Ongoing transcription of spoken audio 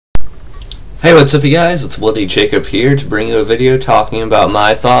Hey, what's up you guys? It's Bloody Jacob here to bring you a video talking about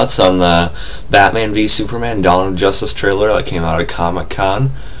my thoughts on the Batman v Superman Dawn of Justice trailer that came out at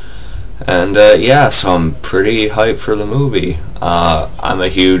Comic-Con. And yeah, so I'm pretty hyped for the movie. I'm a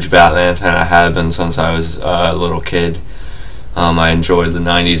huge Batman fan. I have been since I was a little kid. I enjoyed the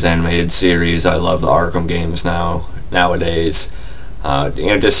 90s animated series. I love the Arkham games nowadays. I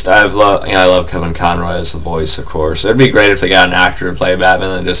love Kevin Conroy as the voice, of course. It'd be great if they got an actor to play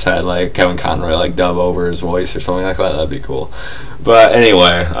Batman and just had like Kevin Conroy like dub over his voice or something like that. That'd be cool. But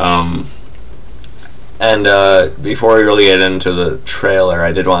anyway, before we really get into the trailer,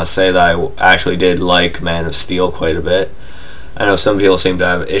 I did want to say that I actually did like Man of Steel quite a bit. I know some people seem to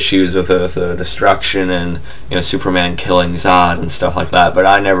have issues with the destruction and Superman killing Zod and stuff like that, but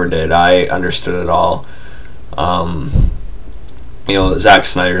I never did. I understood it all. Zack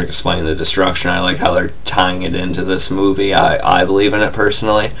Snyder explained the destruction. I like how they're tying it into this movie. I believe in it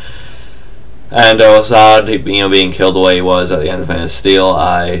personally. And Zod, being killed the way he was at the end of Man of Steel,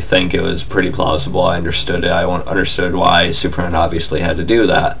 I think it was pretty plausible. I understood it. I understood why Superman obviously had to do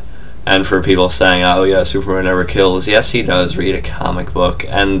that. And for people saying, oh yeah, Superman never kills, yes he does. Read a comic book.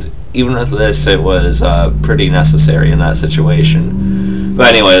 And even with this, it was pretty necessary in that situation.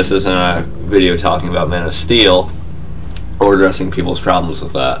 But anyway, this isn't a video talking about Man of Steel or addressing people's problems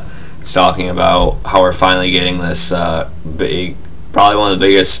with that. It's talking about how we're finally getting this probably one of the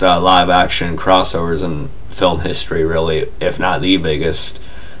biggest live-action crossovers in film history, really, if not the biggest,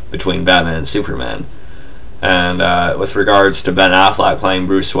 between Batman and Superman. And with regards to Ben Affleck playing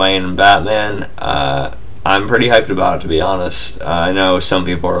Bruce Wayne and Batman, I'm pretty hyped about it, to be honest. I know some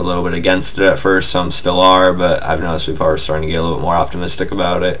people are a little bit against it at first, some still are, but I've noticed people are starting to get a little bit more optimistic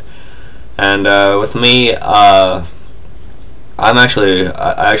about it. And with me, I actually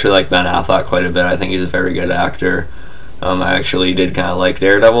like Ben Affleck quite a bit. I think he's a very good actor. I actually did kind of like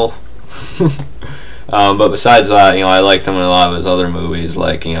Daredevil. But besides that, I liked him in a lot of his other movies,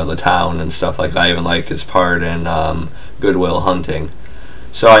 like, The Town and stuff like that. I even liked his part in Good Will Hunting.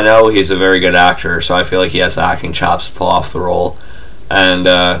 So I know he's a very good actor, so I feel like he has the acting chops to pull off the role. And,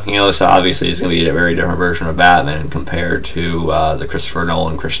 this obviously is going to be a very different version of Batman compared to the Christopher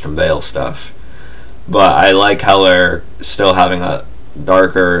Nolan, Christian Bale stuff. But I like how they're still having a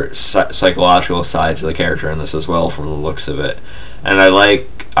darker psychological side to the character in this as well, from the looks of it. And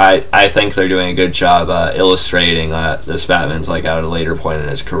I think they're doing a good job illustrating that this Batman's like at a later point in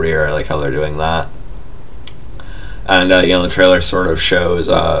his career. I like how they're doing that. And the trailer sort of shows,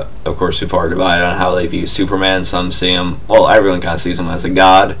 of course, people are divided on how they view Superman. Some see him, well, everyone kind of sees him as a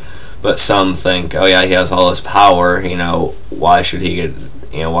god, but some think, oh yeah, he has all this power. Why should he get?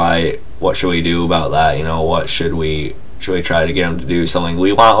 What should we do about that? What should we try to get him to do something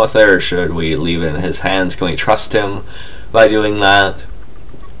we want with it, or should we leave it in his hands? Can we trust him by doing that?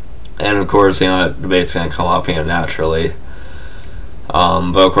 And of course, that debate's going to come up naturally.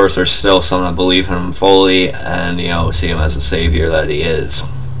 But of course, there's still some that believe in him fully and see him as a savior that he is.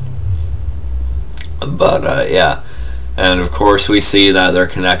 But yeah. And of course we see that they're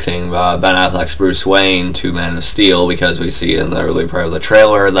connecting Ben Affleck's Bruce Wayne to Man of Steel, because we see in the early part of the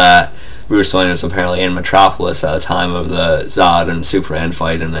trailer that Bruce Wayne was apparently in Metropolis at the time of the Zod and Superman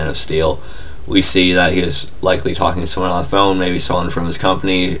fight in Man of Steel. We see that he was likely talking to someone on the phone, maybe someone from his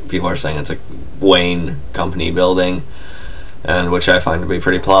company. People are saying it's a Wayne company building, and which I find to be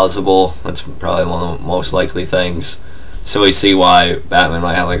pretty plausible. That's probably one of the most likely things. So we see why Batman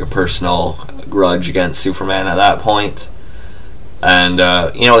might have like a personal grudge against Superman at that point. And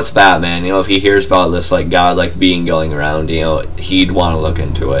it's Batman. If he hears about this like godlike being going around, he'd want to look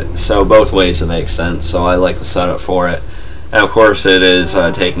into it. So both ways it makes sense. So I like the setup for it. And of course it is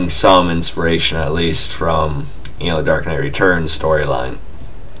taking some inspiration at least from the Dark Knight Returns storyline.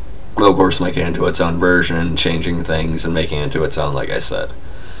 But of course making it into its own version, changing things and making it into its own, like I said.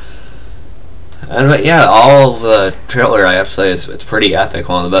 And yeah, all of the trailer, I have to say, it's pretty epic.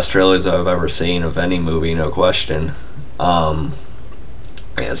 One of the best trailers I've ever seen of any movie, no question.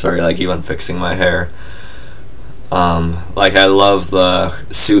 Yeah, sorry, I keep on fixing my hair. I love the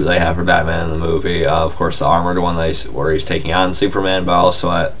suit they have for Batman in the movie. Of course, the armored one where he's taking on Superman, but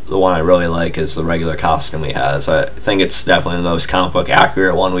also the one I really like is the regular costume he has. I think it's definitely the most comic book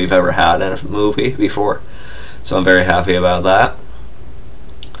accurate one we've ever had in a movie before. So I'm very happy about that.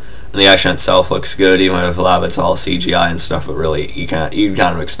 And the action itself looks good, even if a lot of it's all CGI and stuff, but really, you kind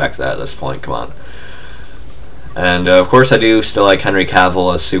of expect that at this point, come on. And of course I do still like Henry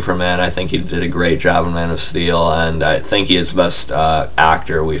Cavill as Superman. I think he did a great job in Man of Steel, and I think he is the best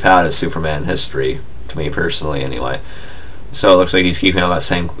actor we've had as Superman in history, to me personally anyway. So it looks like he's keeping on that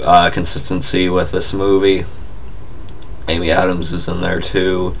same consistency with this movie. Amy Adams is in there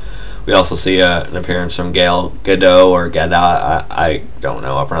too. We also see an appearance from Gal Gadot, or Gadot, I don't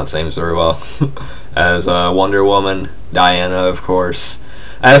know, I pronounce names very well, as Wonder Woman, Diana, of course.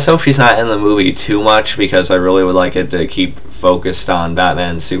 I just hope she's not in the movie too much, because I really would like it to keep focused on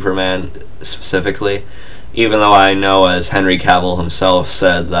Batman and Superman specifically, even though I know, as Henry Cavill himself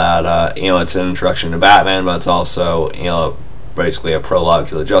said, that it's an introduction to Batman, but it's also basically a prologue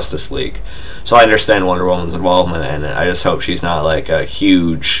to the Justice League. So I understand Wonder Woman's involvement in it. I just hope she's not like a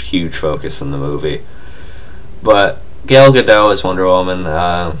huge focus in the movie. But Gal Gadot as Wonder Woman,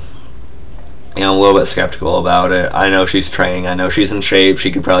 I'm a little bit skeptical about it. I know she's training. I know she's in shape.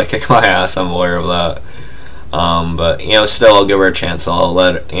 She could probably kick my ass. I'm aware of that. But still, I'll give her a chance. I'll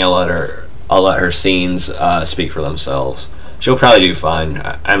let her scenes speak for themselves. She'll probably do fine.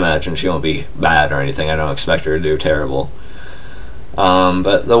 I imagine she won't be bad or anything. I don't expect her to do terrible.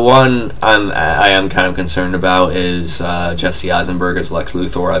 But the one I am kind of concerned about is Jesse Eisenberg as Lex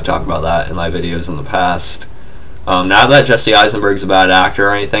Luthor. I've talked about that in my videos in the past. Not that Jesse Eisenberg's a bad actor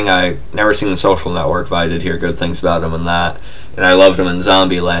or anything. I've never seen The Social Network, but I did hear good things about him in that. And I loved him in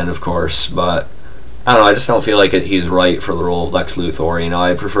Zombieland, of course, but I don't know, I just don't feel like he's right for the role of Lex Luthor.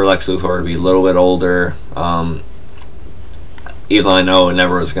 I prefer Lex Luthor to be a little bit older. Even though I know it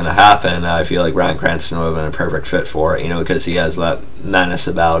never was going to happen, I feel like Bryan Cranston would have been a perfect fit for it, because he has that menace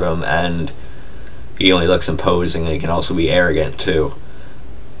about him, and he only looks imposing, and he can also be arrogant, too.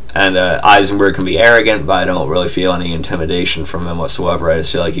 And Eisenberg can be arrogant, but I don't really feel any intimidation from him whatsoever. I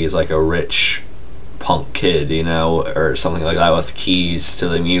just feel like he's like a rich punk kid, or something like that, with keys to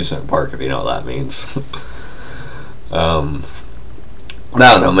the amusement park, if you know what that means. I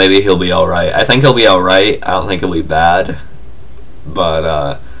don't know, maybe he'll be alright. I think he'll be alright. I don't think he'll be bad.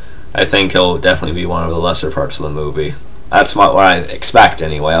 But I think he'll definitely be one of the lesser parts of the movie. That's what I expect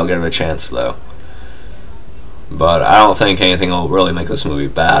anyway. I'll give it a chance, though. But I don't think anything will really make this movie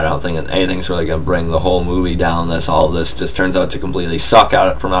bad. I don't think anything's really going to bring the whole movie down. All of this just turns out to completely suck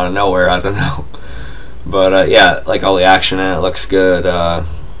from out of nowhere. I don't know. But yeah, like all the action in it looks good.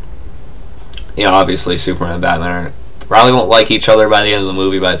 Obviously Superman and Batman probably won't like each other by the end of the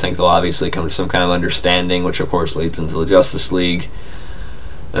movie, but I think they'll obviously come to some kind of understanding, which of course leads into the Justice League.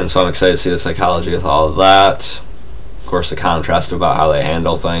 And so I'm excited to see the psychology with all of that. Of course, the contrast about how they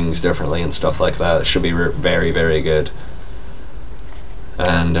handle things differently and stuff like that. It should be very, very good.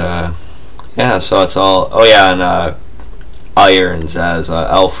 And yeah, so it's all. Oh yeah, and Irons as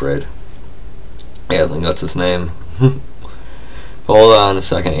Alfred. Yeah, I think that's his name. Hold on a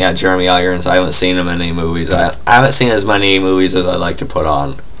second. Yeah, Jeremy Irons. I haven't seen him in any movies. I haven't seen as many movies as I like to put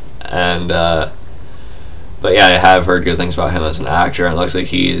on. And but yeah, I have heard good things about him as an actor, and it looks like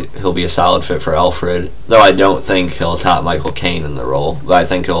he'll be a solid fit for Alfred. Though I don't think he'll top Michael Caine in the role, but I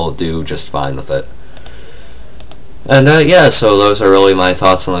think he'll do just fine with it. And yeah, so those are really my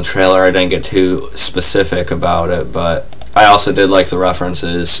thoughts on the trailer. I didn't get too specific about it, but I also did like the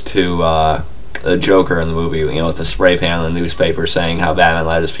references to the Joker in the movie, with the spray pan in the newspaper saying how Batman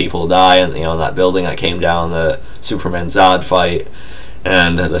let his people die, and in that building that came down, the Superman Zod fight,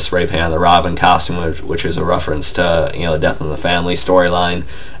 and the spray pan of the Robin costume, which is a reference to Death in the Family storyline.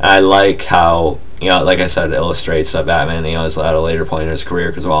 And I like how like I said, it illustrates that Batman is at a later point in his career,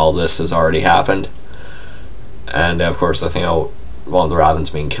 because all this has already happened. And of course, the thing one of the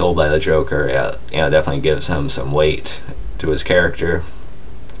Robins being killed by the Joker, definitely gives him some weight to his character.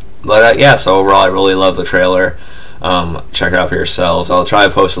 But yeah, so overall I really love the trailer. Check it out for yourselves. I'll try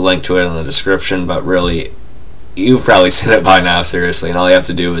to post a link to it in the description, but really, you've probably seen it by now, seriously, and all you have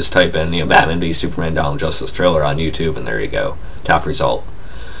to do is type in Batman v Superman Dawn of Justice trailer on YouTube, and there you go. Top result.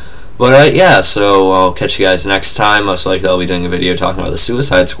 But yeah, so I'll catch you guys next time. Most likely I'll be doing a video talking about the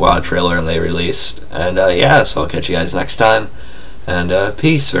Suicide Squad trailer they released. And yeah, so I'll catch you guys next time. And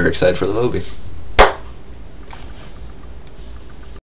peace. Very excited for the movie.